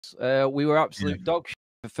We were absolute dog shit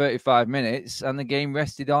for 35 minutes, and the game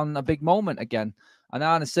rested on a big moment again.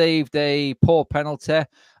 Onana saved a poor penalty,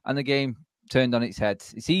 and the game turned on its head.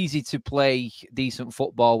 It's easy to play decent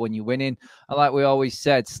football when you're winning. And like we always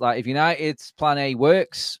said, like if United's plan A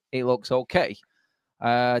works, it looks okay.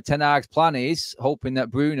 Ten Hag's plan is hoping that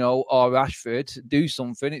Bruno or Rashford do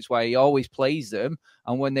something. It's why he always plays them.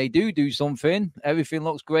 And when they do something, everything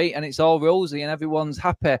looks great and it's all rosy and everyone's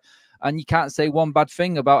happy. And you can't say one bad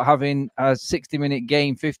thing about having a 60-minute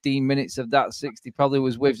game. 15 minutes of that 60 probably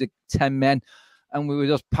was with the 10 men. And we were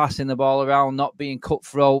just passing the ball around, not being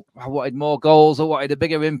cutthroat. I wanted more goals. I wanted a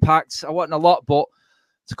bigger impact. I wanted a lot, but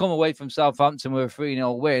to come away from Southampton with a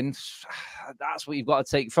 3-0 win, that's what you've got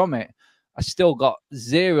to take from it. I still got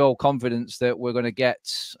zero confidence that we're going to get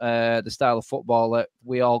the style of football that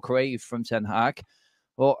we all crave from Ten Hag.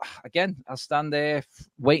 But again, I'll stand there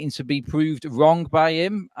waiting to be proved wrong by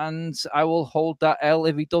him, and I will hold that L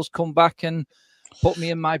if he does come back and put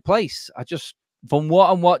me in my place. From what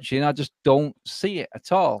I'm watching, I just don't see it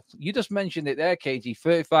at all. You just mentioned it there, KG,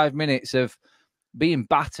 35 minutes of being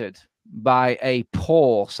battered by a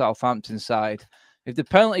poor Southampton side. If the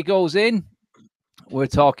penalty goes in, we're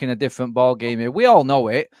talking a different ball game here. We all know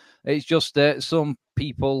it. It's just that some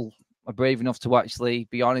people are brave enough to actually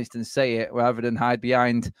be honest and say it rather than hide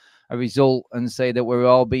behind a result and say that we're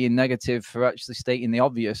all being negative for actually stating the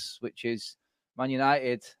obvious, which is Man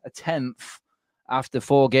United a 10th after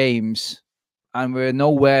 4 games, and we're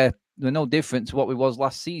no different to what we was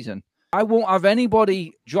last season. I won't have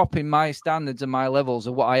anybody dropping my standards and my levels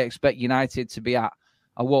of what I expect United to be at.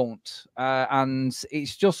 I won't. And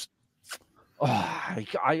it's just,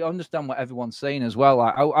 I understand what everyone's saying as well.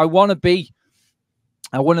 I want to be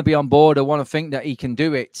on board. I want to think that he can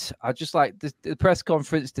do it. I just like the press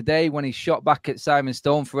conference today when he shot back at Simon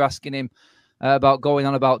Stone for asking him about going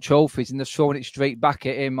on about trophies and just throwing it straight back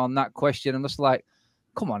at him on that question. I'm just like,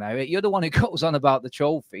 come on, Eric, you're the one who goes on about the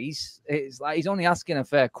trophies. It's like he's only asking a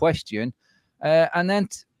fair question. And then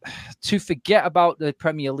to forget about the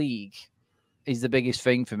Premier League is the biggest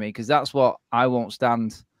thing for me, because that's what I won't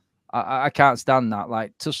stand. I can't stand that.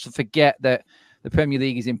 Like, just to forget that the Premier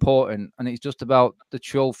League is important and it's just about the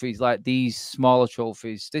trophies, like these smaller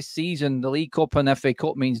trophies. This season, the League Cup and FA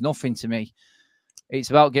Cup means nothing to me. It's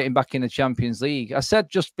about getting back in the Champions League. I said,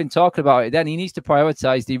 just been talking about it then, he needs to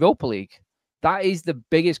prioritise the Europa League. That is the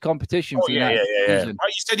biggest competition for United. Yeah. You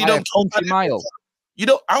said you don't talk about it.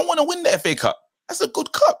 I want to win the FA Cup. That's a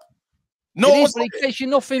good cup. No, it gets you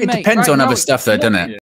nothing, it mate. depends on other stuff, though, doesn't it?